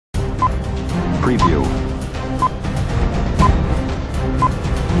Preview.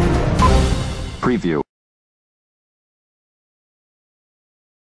 Preview.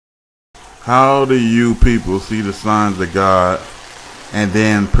 How do you people see the signs of God and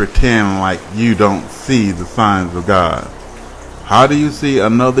then pretend like you don't see the signs of God? How do you see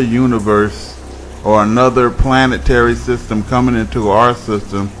another universe or another planetary system coming into our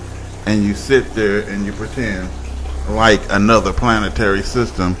system and you sit there and you pretend like another planetary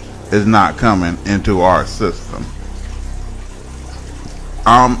system is not coming into our system?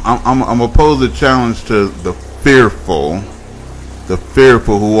 I'm gonna pose a challenge to the fearful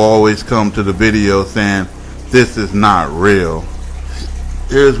who always come to the video saying this is not real.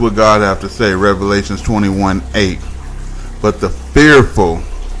 Here's what God have to say, Revelations 21:8. But the fearful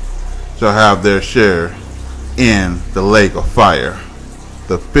shall have their share in the lake of fire.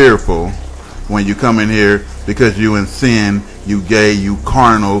 The fearful, when you come in here because you in sin, you gay, you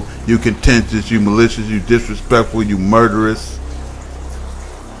carnal, you contentious, you malicious, you disrespectful, you murderous,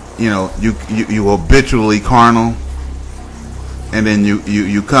 you habitually carnal, and then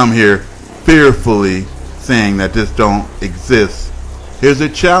you come here fearfully saying that this don't exist. Here's a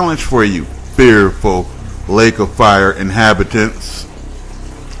challenge for you, fearful lake of fire inhabitants.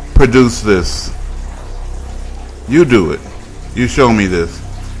 Produce this. You do it. You show me this.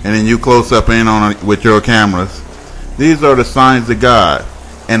 And then you close up in on it with your cameras. These are the signs of God.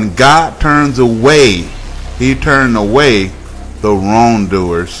 And God turns away. He turned away the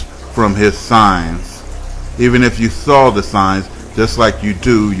wrongdoers from his signs. Even if you saw the signs, just like you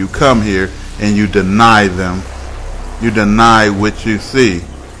do, you come here and you deny them. You deny what you see.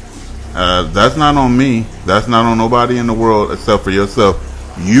 That's not on me. That's not on nobody in the world except for yourself.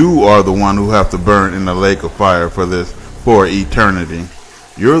 You are the one who have to burn in the lake of fire for eternity.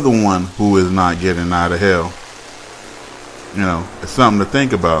 You're the one who is not getting out of hell. It's something to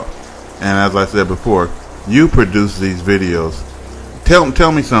think about. And as I said before, you produce these videos.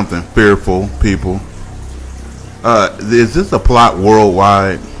 Tell me something, fearful people. Is this a plot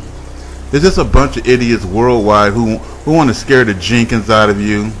worldwide? Is this a bunch of idiots worldwide who want to scare the Jenkins out of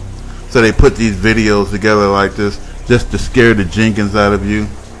you? So they put these videos together like this just to scare the Jenkins out of you?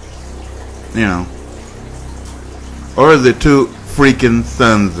 Or is it two freaking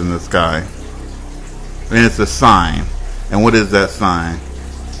suns in the sky? And it's a sign. And what is that sign?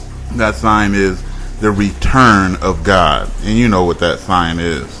 That sign is the return of God. And you know what that sign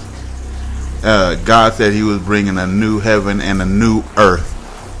is. God said he was bringing a new heaven and a new earth.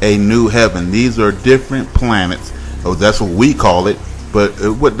 A new heaven. These are different planets. Oh, that's what we call it. But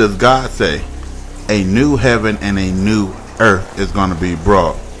what does God say? A new heaven and a new earth is going to be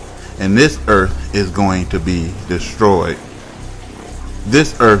brought. And this earth is going to be destroyed.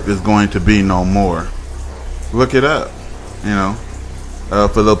 This earth is going to be no more. Look it up.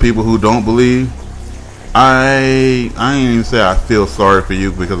 For the people who don't believe, I ain't even say I feel sorry for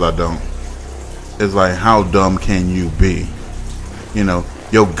you, because I don't. It's like, how dumb can you be?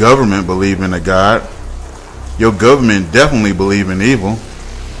 Your government believe in a God. Your government definitely believe in evil.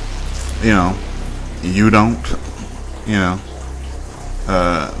 You don't.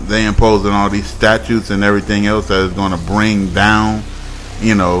 They imposing all these statutes and everything else that is going to bring down,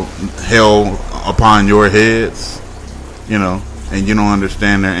 hell upon your heads. And you don't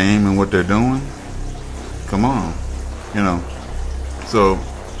understand their aim and what they're doing. Come on. So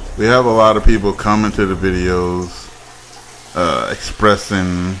we have a lot of people coming to the videos,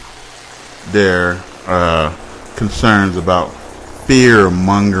 expressing their concerns about fear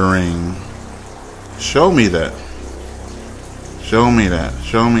mongering. Show me that. Show me that.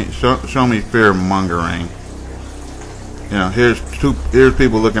 Show me fear mongering. Here's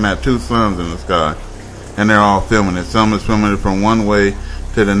people looking at two suns in the sky, and they're all filming it. Some is filming it from one way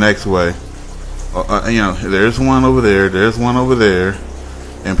to the next way. There's one over there. There's one over there,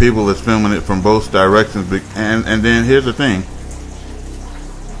 and people is filming it from both directions. And then here's the thing.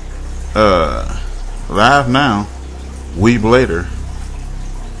 Laugh now, weep later.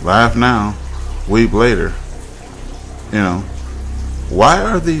 Laugh now, weep later. Why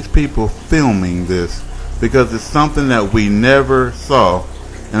are these people filming this? Because it's something that we never saw.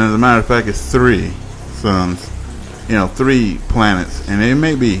 And as a matter of fact, it's three suns, 3 planets, and it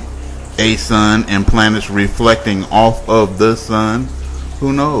may be a sun and planets reflecting off of the sun.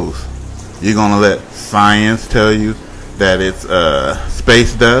 Who knows? You're gonna let science tell you that it's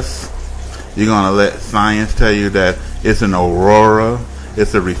space dust. You're gonna let science tell you that it's an aurora.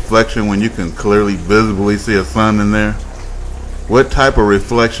 It's a reflection when you can clearly visibly see a sun in there. What type of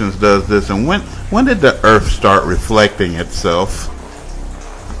reflections does this? And when did the earth start reflecting itself?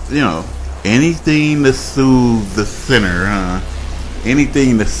 Anything to soothe the sinner, huh?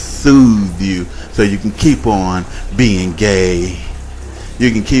 anything to soothe you so you can keep on being gay.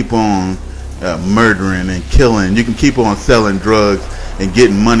 You can keep on murdering and killing. You can keep on selling drugs and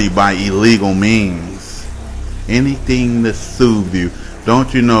getting money by illegal means. Anything to soothe you.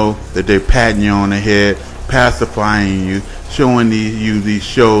 Don't you know that they're patting you on the head, pacifying you, showing you these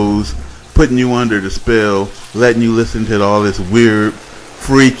shows, putting you under the spell, letting you listen to all this weird,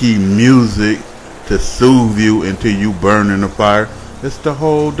 freaky music to soothe you until you burn in the fire? It's the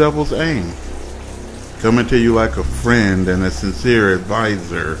whole devil's aim. Coming to you like a friend and a sincere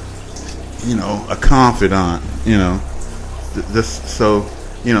advisor, a confidant, just so,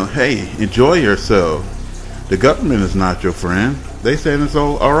 hey, enjoy yourself. The government is not your friend. They saying it's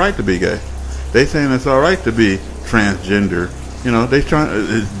all right to be gay. They saying it's all right to be transgender. They trying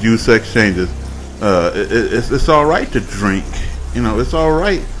to do sex changes. It's all right to drink. It's all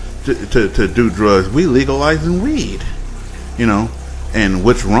right to do drugs. We legalizing weed. And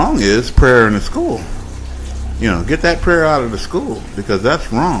what's wrong is prayer in the school. Get that prayer out of the school, because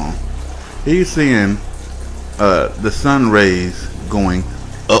that's wrong. He's seeing the sun rays going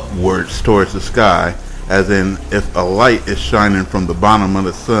upwards towards the sky, as in if a light is shining from the bottom of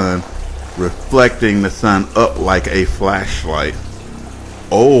the sun, reflecting the sun up like a flashlight.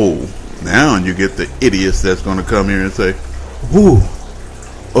 Oh, now you get the idiots that's going to come here and say, "Ooh,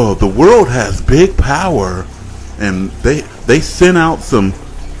 the world has big power, and they sent out some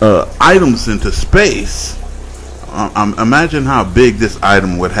items into space." Imagine how big this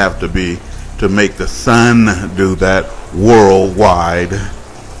item would have to be to make the sun do that worldwide.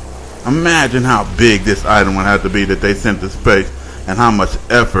 Imagine how big this item would have to be that they sent to space, and how much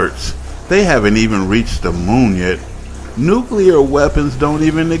efforts. They haven't even reached the moon yet. Nuclear weapons don't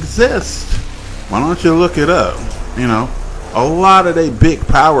even exist. Why don't you look it up? A lot of their big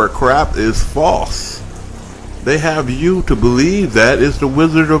power crap is false. They have you to believe that is the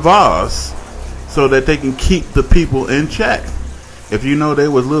Wizard of Oz, so that they can keep the people in check. If they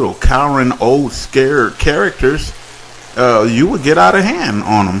was little cowering old scared characters, you would get out of hand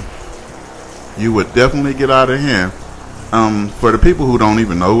on them. You would definitely get out of hand. For the people who don't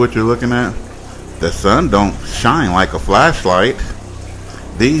even know what you're looking at, the sun don't shine like a flashlight.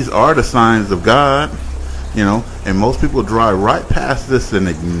 These are the signs of God, and most people drive right past this and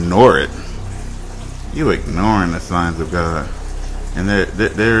ignore it. You ignoring the signs of God. And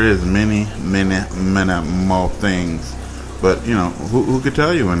there is many more things. But, who could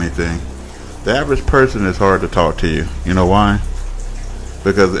tell you anything? The average person is hard to talk to you. You know why?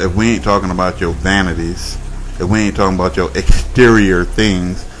 Because if we ain't talking about your vanities, if we ain't talking about your exterior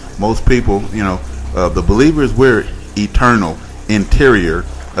things, most people, the believers, we're eternal, interior.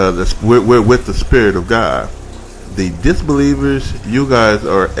 We're with the Spirit of God. The disbelievers, you guys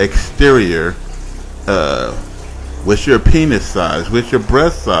are exterior. What's your penis size? What's your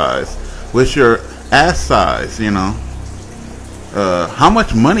breast size? What's your ass size? How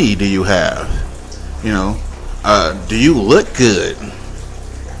much money do you have? Do you look good?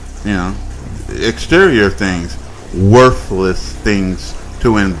 Exterior things, worthless things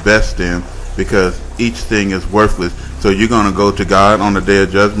to invest in, because each thing is worthless. So you're gonna go to God on the day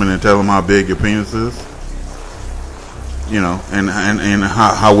of judgment and tell him how big your penis is? And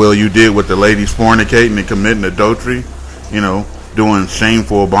how well you did with the ladies fornicating and committing adultery, doing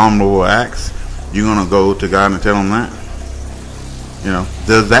shameful, abominable acts. You're going to go to God and tell him that?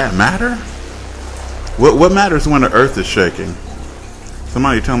 Does that matter? What matters when the earth is shaking?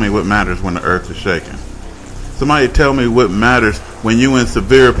 Somebody tell me what matters when the earth is shaking. Somebody tell me what matters when you're in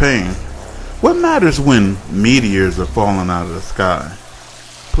severe pain. What matters when meteors are falling out of the sky?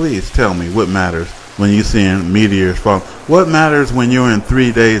 Please tell me what matters when you're seeing meteors fall. What matters when you're in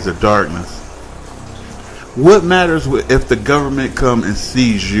 3 days of darkness? What matters if the government come and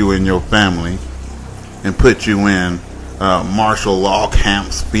seize you and your family and put you in martial law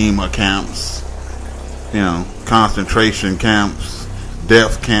camps, FEMA camps, concentration camps,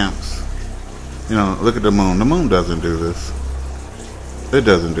 death camps? Look at the moon. The moon doesn't do this. It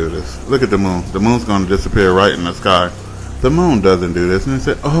doesn't do this. Look at the moon. The moon's going to disappear right in the sky. The moon doesn't do this. And they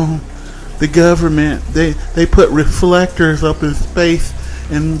said, oh, the government, they put reflectors up in space,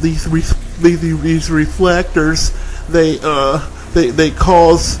 and these reflectors, they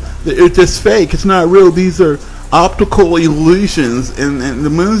cause, it's just fake. It's not real. These are optical illusions, and the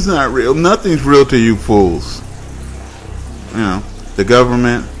moon's not real. Nothing's real to you fools. The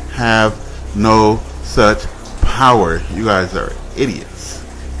government have no such power. You guys are idiots.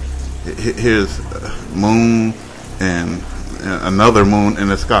 Here's moon and another moon in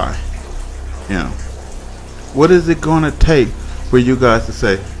the sky. What is it going to take for you guys to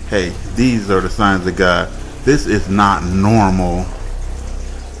say, hey, these are the signs of God? This is not normal.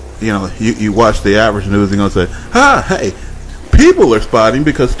 you watch the average news, you're going to say, hey, people are spotting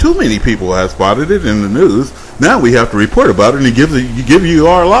because too many people have spotted it in the news. Now we have to report about it and give you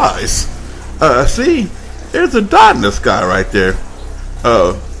our lies. See, there's a dot in the sky right there.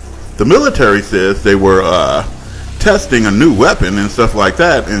 The military says they were testing a new weapon and stuff like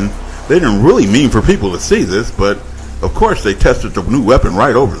that, and they didn't really mean for people to see this, but of course they tested the new weapon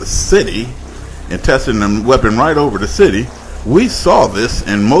right over the city, and testing the weapon right over the city. We saw this,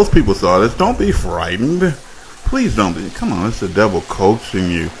 and most people saw this. Don't be frightened. Please don't be. Come on, it's the devil coaxing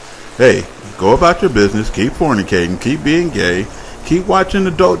you. Hey, go about your business. Keep fornicating. Keep being gay. Keep watching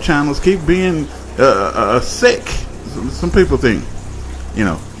adult channels. Keep being sick. Some people think,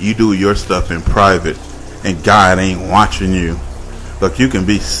 you do your stuff in private, and God ain't watching you. Look, you can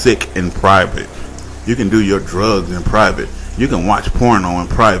be sick in private. You can do your drugs in private. You can watch porno in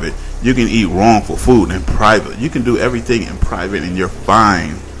private. You can eat wrongful food in private. You can do everything in private, and you're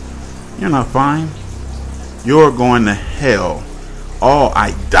fine. You're not fine. You're going to hell. All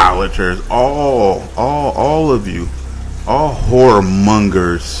idolaters, all of you, all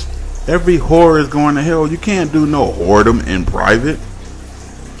whoremongers. Every whore is going to hell. You can't do no whoredom in private.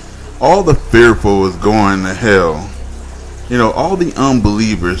 All the fearful is going to hell. All the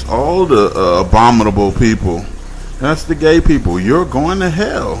unbelievers, all the abominable people. That's the gay people. You're going to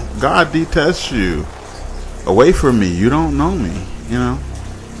hell. God detests you. Away from me. You don't know me.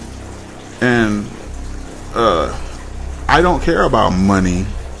 And I don't care about money.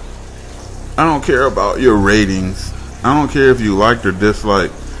 I don't care about your ratings. I don't care if you liked or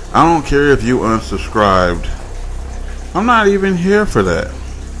disliked. I don't care if you unsubscribed. I'm not even here for that.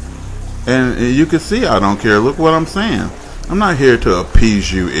 And you can see I don't care. Look what I'm saying. I'm not here to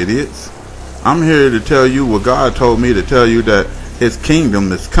appease you idiots. I'm here to tell you what God told me to tell you, that His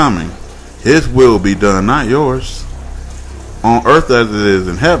kingdom is coming. His will be done, not yours. On earth as it is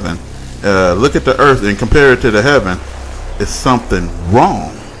in heaven. Look at the earth and compare it to the heaven. There's something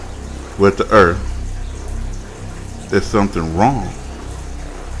wrong with the earth. There's something wrong.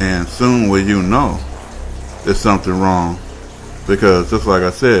 And soon will you know there's something wrong. Because just like I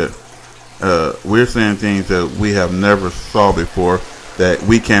said, we're seeing things that we have never saw before, that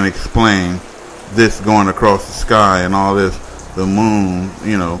we can't explain. This going across the sky and all this, the moon,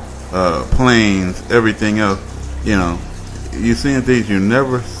 planes, everything else, you're seeing things you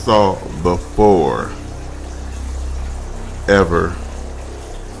never saw before, ever.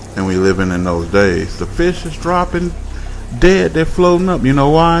 And we living in those days. The fish is dropping dead. They're floating up. You know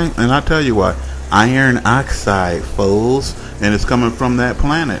why? And I tell you why. Iron oxide, fools. And it's coming from that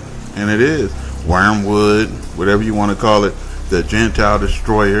planet. And it is. Wormwood, whatever you want to call it. The Gentile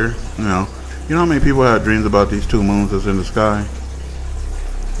destroyer. You know how many people have dreams about these two moons that's in the sky?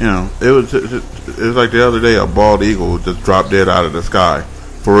 It was like the other day, a bald eagle just dropped dead out of the sky.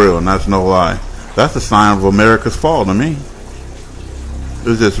 For real, and that's no lie. That's a sign of America's fall to me. It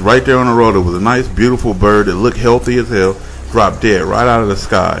was just right there on the road. It was a nice, beautiful bird that looked healthy as hell, dropped dead right out of the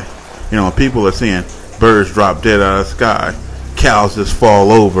sky. People are seeing birds drop dead out of the sky. Cows just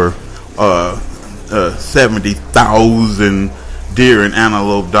fall over. 70,000 deer and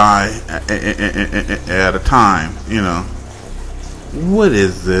antelope die at a time. What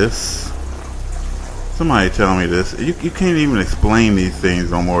is this? Somebody tell me this. You can't even explain these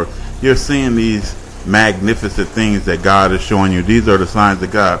things no more. You're seeing these magnificent things that God is showing you. These are the signs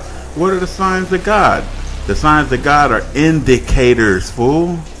of God. What are the signs of God? The signs of God are indicators,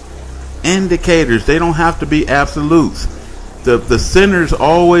 fool. Indicators. They don't have to be absolutes. The sinners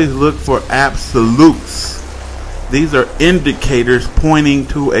always look for absolutes. These are indicators pointing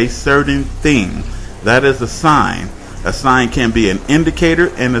to a certain thing. That is a sign. A sign can be an indicator,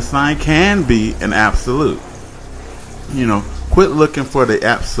 and a sign can be an absolute. Quit looking for the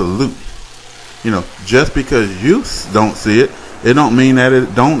absolute. Just because you don't see it, it don't mean that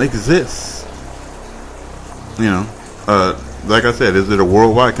it don't exist. Like I said, is it a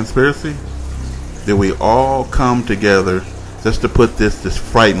worldwide conspiracy? Did we all come together just to put this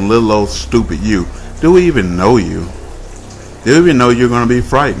frightened little old stupid you? Do we even know you? Do we even know you're going to be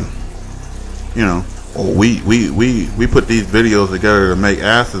frightened? Or we put these videos together to make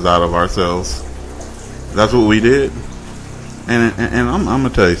asses out of ourselves. That's what we did. And I'm going to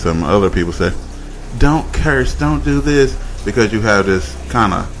tell you something. Other people say, don't curse, don't do this, because you have this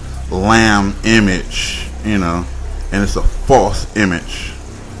kind of lamb image, and it's a false image.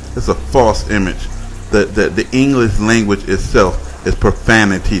 It's a false image. The English language itself is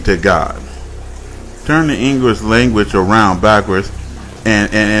profanity to God. Turn the English language around backwards,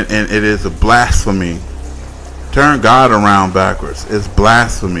 and it is a blasphemy. Turn God around backwards. It's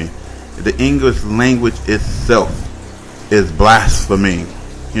blasphemy. The English language itself is blasphemy.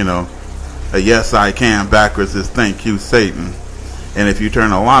 You know, a yes I can backwards is thank you Satan. And if you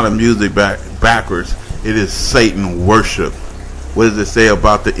turn a lot of music backwards, it is Satan worship. What does it say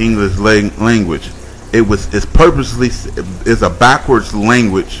about the English language? It's purposely is a backwards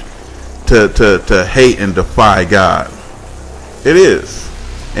language to hate and defy God. It is.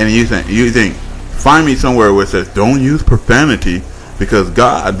 And you think find me somewhere where it says don't use profanity because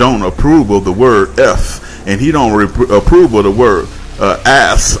God don't approve of the word F, and he don't approve of the word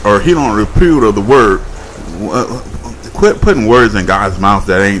ass, or he don't approve of the word. Quit putting words in God's mouth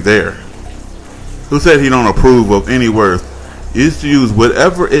that ain't there. Who said he don't approve of any words? You used to use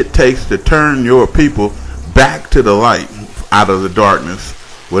whatever it takes to turn your people back to the light out of the darkness.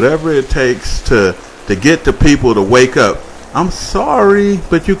 Whatever it takes to get the people to wake up. I'm sorry,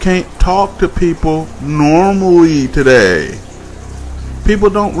 but you can't talk to people normally today. People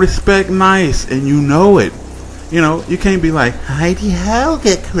don't respect nice, and you know it. You know, you can't be like, Heidi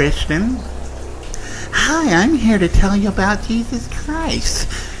Helga, Christian. Hi, I'm here to tell you about Jesus Christ.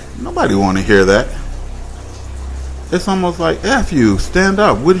 Nobody want to hear that. It's almost like, F you, stand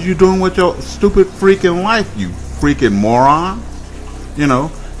up. What are you doing with your stupid freaking life, you freaking moron? You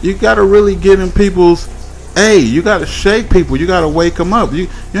know, you got to really get in people's, hey, you got to shake people. You got to wake them up. You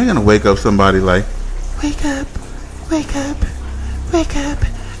ain't going to wake up somebody like, wake up, wake up, wake up.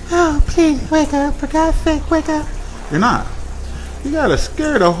 Oh, please, wake up. For God's sake, wake up. You're not. You got to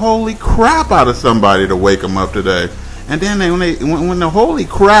scare the holy crap out of somebody to wake them up today. And then when the holy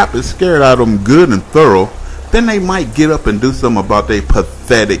crap is scared out of them good and thorough, then they might get up and do something about their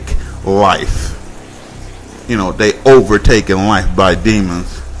pathetic life. You know, they overtaken life by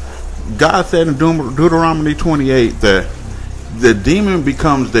demons. God said in Deuteronomy 28 that the demon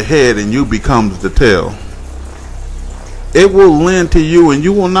becomes the head and you becomes the tail. It will lend to you and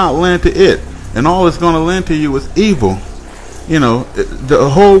you will not lend to it. And all it's going to lend to you is evil. You know, the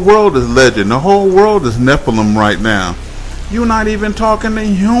whole world is legend. The whole world is Nephilim right now. You're not even talking to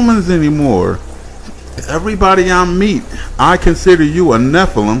humans anymore. Everybody I meet, I consider you a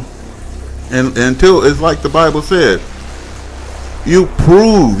Nephilim. And until it's like the Bible said, you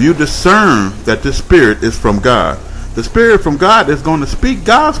prove, you discern that this spirit is from God. The spirit from God is going to speak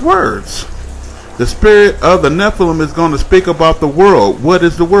God's words. The spirit of the Nephilim is going to speak about the world. What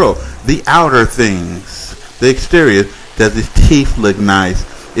is the world? The outer things. The exterior. Does his teeth look nice?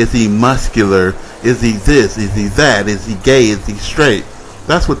 Is he muscular? Is he this? Is he that? Is he gay? Is he straight?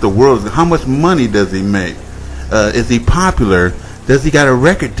 That's what the world is. How much money does he make? Is he popular? Does he got a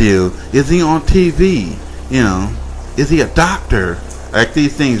record deal? Is he on TV? You know, is he a doctor? Like,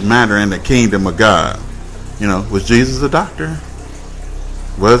 these things matter in the kingdom of God. You know, was Jesus a doctor?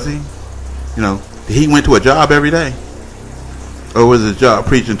 Was he? You know, he went to a job every day? Or was his job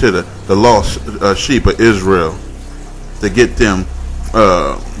preaching to the lost sheep of Israel to get them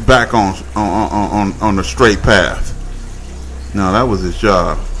back on the straight path? No, that was his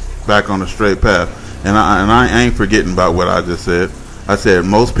job, back on the straight path. And I ain't forgetting about what I just said. I said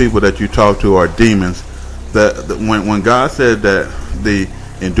most people that you talk to are demons. When God said that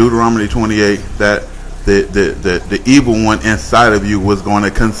in Deuteronomy 28 that the evil one inside of you was going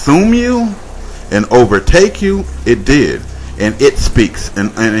to consume you and overtake you, it did. And it speaks.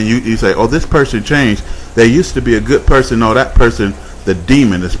 And you say, oh, this person changed. They used to be a good person. No, that person, the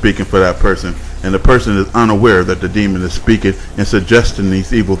demon is speaking for that person. And the person is unaware that the demon is speaking and suggesting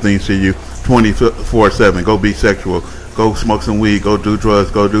these evil things to you 24/7. Go be sexual. Go smoke some weed. Go do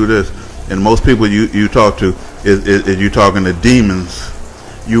drugs. Go do this. And most people you talk to is you talking to demons.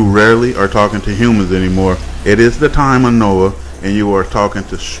 You rarely are talking to humans anymore. It is the time of Noah, and you are talking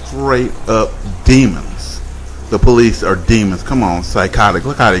to straight up demons. The police are demons. Come on, psychotic.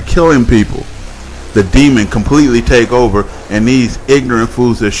 Look how they're killing people. The demon completely take over, and these ignorant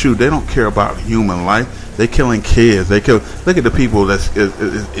fools that shoot, they don't care about human life. They killing kids. They kill. Look at the people that's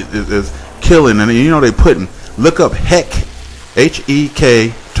is killing, and you know they putting. Look up HEK,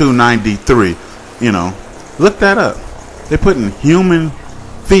 HEK 293. You know, look that up. They're putting human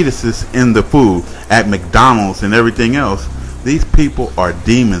fetuses in the food at McDonald's and everything else. These people are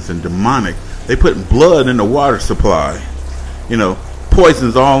demons and demonic. They putting blood in the water supply. You know,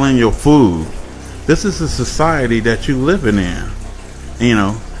 poisons all in your food. This is the society that you living in, you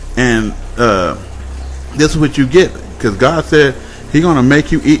know, and this is what you get, because God said He's gonna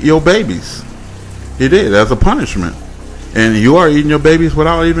make you eat your babies. He did as a punishment, and you are eating your babies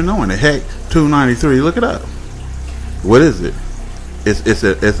without even knowing it. Heck, 293. Look it up. What is it? It's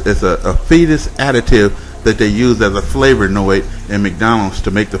a fetus additive that they use as a flavonoid in McDonald's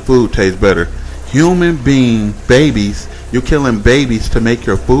to make the food taste better. Human being babies, you're killing babies to make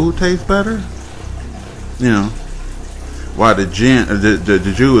your food taste better? You know, Why the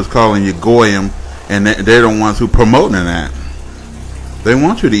Jew is calling you goyim, and they're the ones who promoting that. They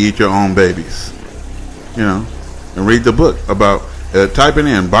want you to eat your own babies, you know, and read the book about type it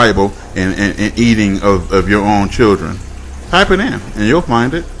in Bible and eating of your own children. Type it in and you'll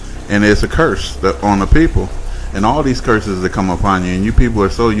find it. And it's a curse on the people, and all these curses that come upon you, and you people are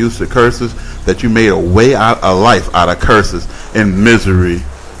so used to curses that you made a way out of life out of curses and misery.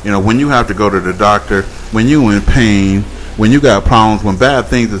 You know, when you have to go to the doctor, when you in pain, when you got problems, when bad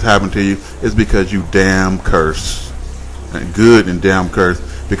things has happened to you, it's because you damn curse. Good and damn curse.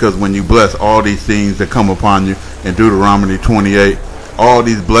 Because when you bless all these things that come upon you in Deuteronomy 28, all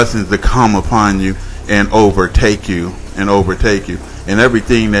these blessings that come upon you and overtake you, and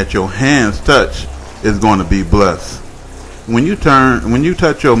everything that your hands touch is going to be blessed. When you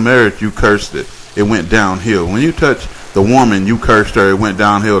touch your marriage, you cursed it. It went downhill. When you touch the woman, you cursed her. It went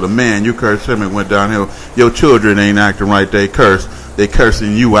downhill. The man, you cursed him. It went downhill. Your children ain't acting right. They curse. They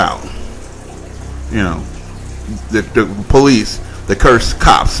cursing you out. You know, the police, the cursed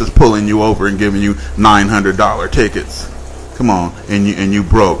cops is pulling you over and giving you $900 tickets. Come on, and you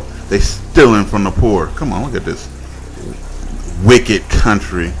broke. They stealing from the poor. Come on, look at this wicked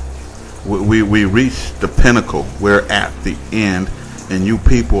country. We reached the pinnacle. We're at the end, and you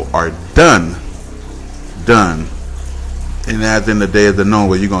people are done. And as in the days of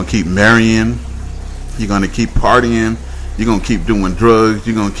Noah, you're gonna keep marrying, you're gonna keep partying, you're gonna keep doing drugs,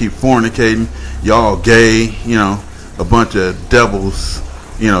 you're gonna keep fornicating. Y'all gay, you know, a bunch of devils,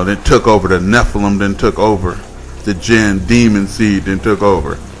 you know, that took over. The Nephilim then took over. The jinn demon seed then took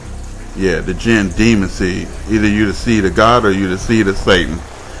over. Yeah, the jinn demon seed. Either you the seed of God or you the seed of Satan.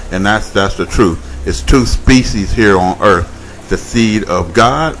 And that's the truth. It's two species here on earth. The seed of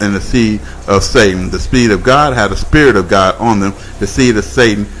God and the seed of Satan. The seed of God had the spirit of God on them. The seed of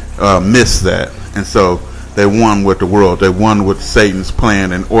Satan missed that. And so they won with the world. They won with Satan's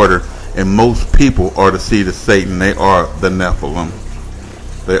plan and order. And most people are the seed of Satan. They are the Nephilim.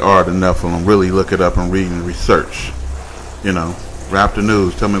 They are the Nephilim. Really look it up and read and research. You know, Raptor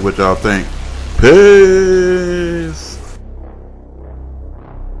News. Tell me what y'all think. Peace.